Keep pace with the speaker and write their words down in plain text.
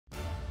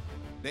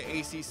The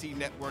ACC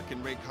Network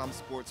and Raycom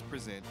Sports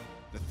present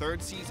the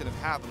third season of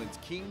Haviland's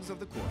Kings of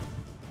the Court,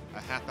 a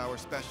half-hour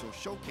special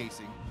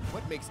showcasing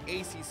what makes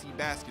ACC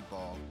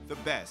basketball the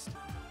best.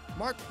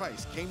 Mark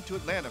Price came to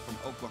Atlanta from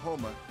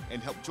Oklahoma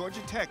and helped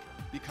Georgia Tech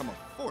become a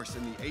force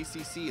in the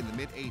ACC in the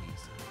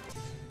mid-'80s.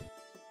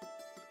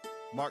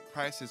 Mark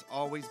Price has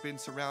always been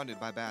surrounded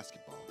by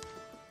basketball.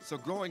 So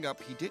growing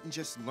up, he didn't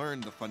just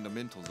learn the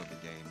fundamentals of the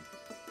game,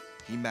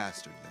 he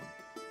mastered them.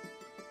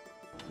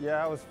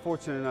 Yeah, I was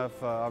fortunate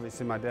enough,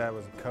 obviously my dad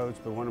was a coach,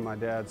 but one of my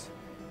dad's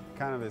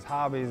kind of his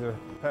hobbies or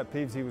pet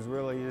peeves, he was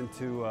really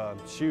into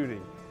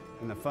shooting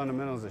and the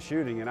fundamentals of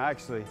shooting. And I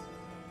actually,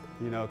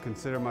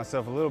 consider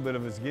myself a little bit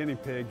of his guinea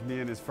pig,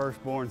 being his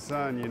firstborn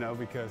son,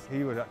 because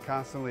he would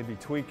constantly be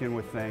tweaking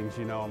with things,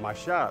 on my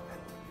shot.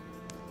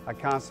 I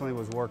constantly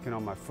was working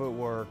on my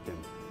footwork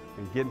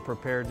and getting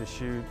prepared to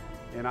shoot.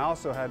 And I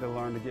also had to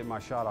learn to get my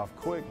shot off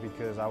quick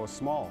because I was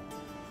small.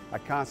 I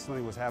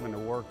constantly was having to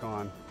work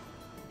on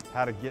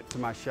how to get to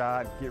my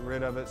shot, get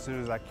rid of it as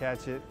soon as I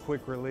catch it,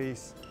 quick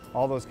release,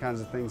 all those kinds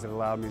of things that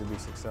allowed me to be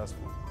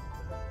successful.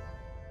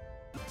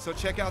 So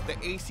check out the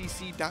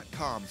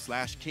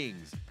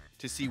acc.com/kings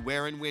to see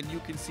where and when you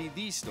can see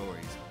these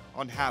stories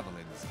on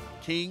Haviland's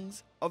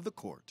Kings of the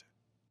Court.